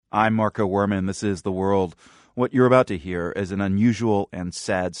I'm Marco Werman. This is The World. What you're about to hear is an unusual and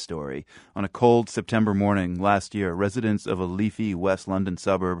sad story. On a cold September morning last year, residents of a leafy West London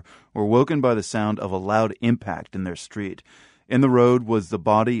suburb were woken by the sound of a loud impact in their street. In the road was the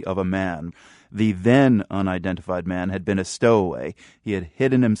body of a man. The then unidentified man had been a stowaway. He had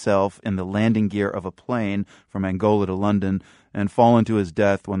hidden himself in the landing gear of a plane from Angola to London and fallen to his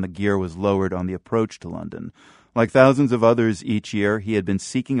death when the gear was lowered on the approach to London. Like thousands of others each year, he had been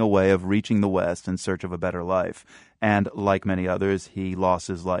seeking a way of reaching the West in search of a better life. And like many others, he lost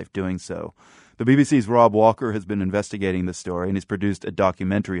his life doing so. The BBC's Rob Walker has been investigating the story and he's produced a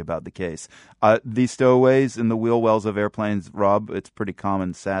documentary about the case. These stowaways in the wheel wells of airplanes, Rob, it's pretty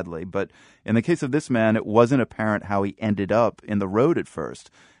common, sadly. But in the case of this man, it wasn't apparent how he ended up in the road at first.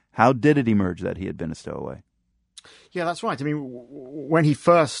 How did it emerge that he had been a stowaway? Yeah, that's right. I mean, when he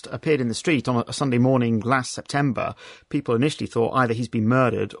first appeared in the street on a Sunday morning last September, people initially thought either he's been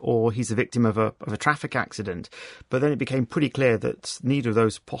murdered or he's a victim of a traffic accident. But then it became pretty clear that neither of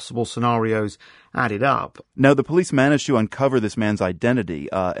those possible scenarios added up. Now, the police managed to uncover this man's identity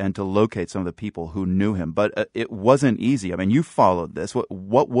and to locate some of the people who knew him, but it wasn't easy. I mean, you followed this.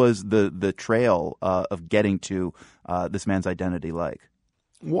 What was the trail of getting to this man's identity like?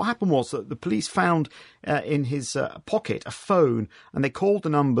 What happened was that the police found in his pocket a phone, and they called the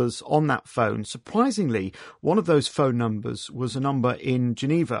numbers on that phone. Surprisingly, one of those phone numbers was a number in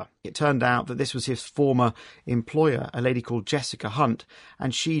Geneva. It turned out that this was his former employer, a lady called Jessica Hunt,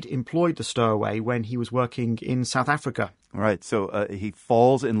 and she'd employed the stowaway when he was working in South Africa. Right. So he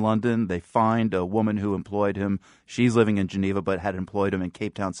falls in London. They find a woman who employed him. She's living in Geneva but had employed him in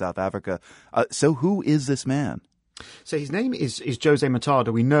Cape Town, South Africa. So who is this man? So his name is Jose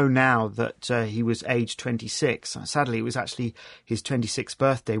Matada. We know now that he was aged 26. Sadly, it was actually his 26th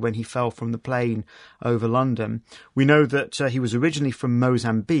birthday when he fell from the plane over London. We know that he was originally from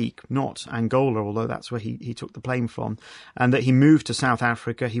Mozambique, not Angola, although that's where he took the plane from, and that he moved to South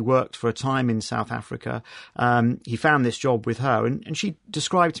Africa. He worked for a time in South Africa. He found this job with her, and she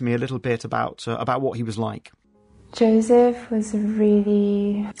described to me a little bit about what he was like. Joseph was a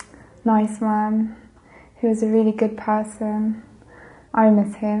really nice man. He was a really good person. I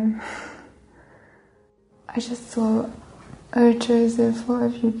miss him. I just thought, oh Joseph, what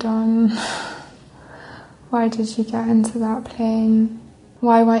have you done? Why did you get into that plane?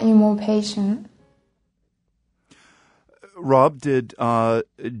 Why weren't you more patient? Rob, did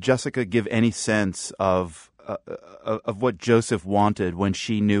Jessica give any sense of what Joseph wanted when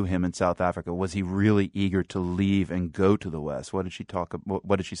she knew him in South Africa? Was he really eager to leave and go to the West? What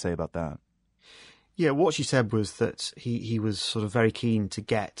did she say about that? Yeah, what she said was that he was sort of very keen to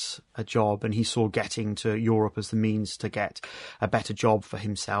get a job, and he saw getting to Europe as the means to get a better job for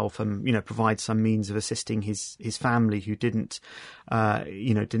himself and, provide some means of assisting his family who didn't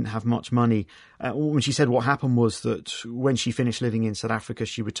have much money. When she said what happened was that when she finished living in South Africa,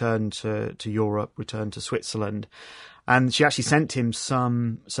 she returned to Europe, returned to Switzerland. And she actually sent him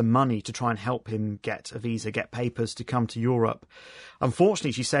some money to try and help him get a visa, get papers to come to Europe.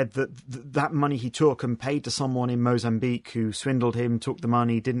 Unfortunately, she said that that money he took and paid to someone in Mozambique who swindled him, took the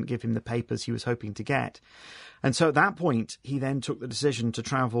money, didn't give him the papers he was hoping to get. And so at that point, he then took the decision to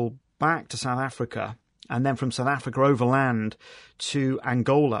travel back to South Africa and then from South Africa overland to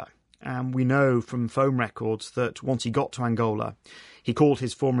Angola. And we know from phone records that once he got to Angola, he called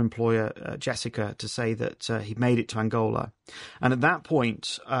his former employer, Jessica, to say that he'd made it to Angola. And at that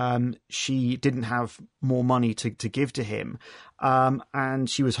point, she didn't have more money to give to him. And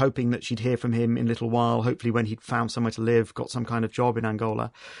she was hoping that she'd hear from him in a little while, hopefully when he'd found somewhere to live, got some kind of job in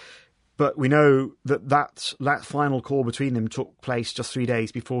Angola. But we know that final call between them took place just 3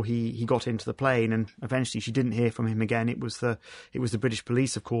 days before he got into the plane, and eventually she didn't hear from him again. It was the British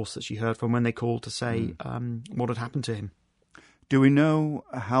police, of course, that she heard from when they called to say what had happened to him. Do we know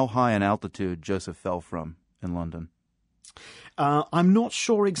how high an altitude Joseph fell from in London? I'm not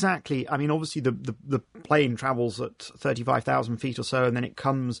sure exactly. I mean, obviously the plane travels at 35,000 feet or so, and then it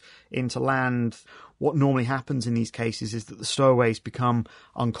comes into land. What normally happens in these cases is that the stowaways become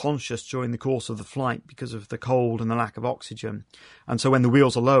unconscious during the course of the flight because of the cold and the lack of oxygen. And so when the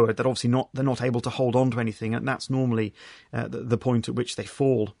wheels are lowered, they're not able to hold on to anything, and that's normally the point at which they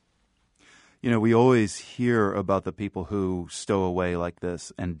fall. We always hear about the people who stow away like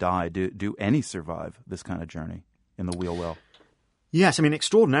this and die. Do any survive this kind of journey in the wheel well? Yes, I mean,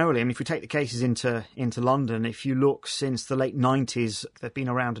 extraordinarily. I mean, if we take the cases into London, if you look since the late 90s, there have been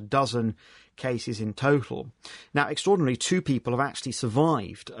around a dozen cases in total. Now, extraordinarily, 2 people have actually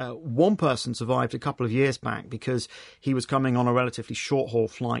survived. One person survived a couple of years back because he was coming on a relatively short-haul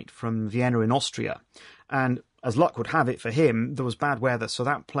flight from Vienna in Austria. And as luck would have it for him, there was bad weather, so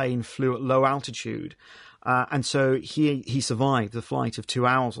that plane flew at low altitude. And so he survived the flight of 2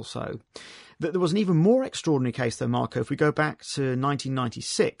 hours or so. There was an even more extraordinary case, though, Marco. If we go back to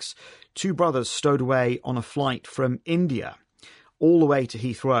 1996, two brothers stowed away on a flight from India all the way to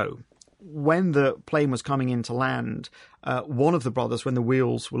Heathrow. When the plane was coming in to land, one of the brothers, when the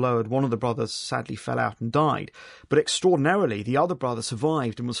wheels were lowered, one of the brothers sadly fell out and died. But extraordinarily, the other brother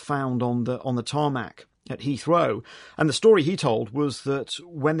survived and was found on the tarmac at Heathrow. And the story he told was that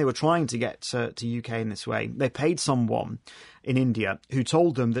when they were trying to get to UK in this way, they paid someone in India who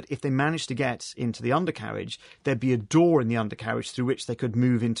told them that if they managed to get into the undercarriage, there'd be a door in the undercarriage through which they could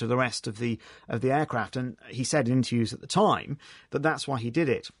move into the rest of the aircraft. And he said in interviews at the time that that's why he did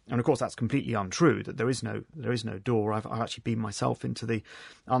it. And of course, that's completely untrue, that there is no door. I've actually been myself into the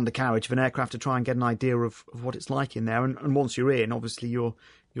undercarriage of an aircraft to try and get an idea of what it's like in there. And once you're in, obviously you're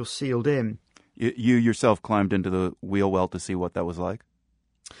sealed in. You yourself climbed into the wheel well to see what that was like?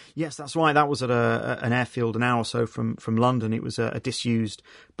 Yes, that's right. That was at an airfield an hour or so from London. It was a disused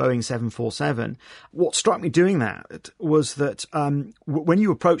Boeing 747. What struck me doing that was that when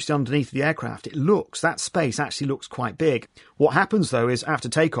you approach the underneath of the aircraft, that space actually looks quite big. What happens, though, is after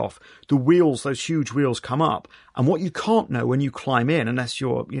takeoff, the wheels, those huge wheels, come up. And what you can't know when you climb in, unless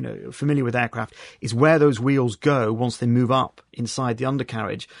you're familiar with aircraft, is where those wheels go once they move up inside the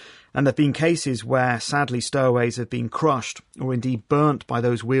undercarriage. And there have been cases where, sadly, stowaways have been crushed or indeed burnt by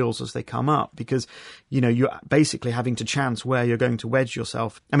those wheels as they come up because, you're basically having to chance where you're going to wedge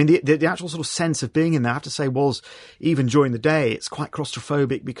yourself. I mean, the actual sort of sense of being in there, I have to say, was, even during the day, it's quite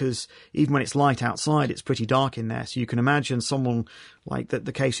claustrophobic because even when it's light outside, it's pretty dark in there. So you can imagine someone like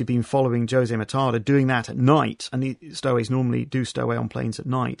the case who'd been following Jose Matada doing that at night, and the stowaways normally do stow away on planes at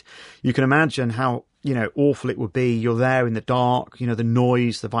night. You can imagine how awful it would be. You're there in the dark, the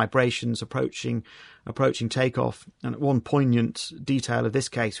noise, the vibrations approaching takeoff. And one poignant detail of this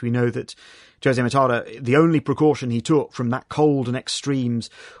case, we know that Jose Matada, the only precaution he took from that cold and extremes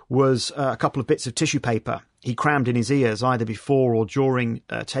was a couple of bits of tissue paper he crammed in his ears either before or during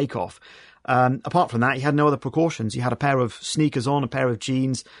takeoff. Apart from that, he had no other precautions. He had a pair of sneakers on, a pair of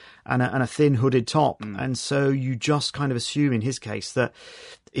jeans, and a thin hooded top. And so you just kind of assume in his case that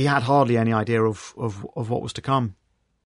he had hardly any idea of what was to come.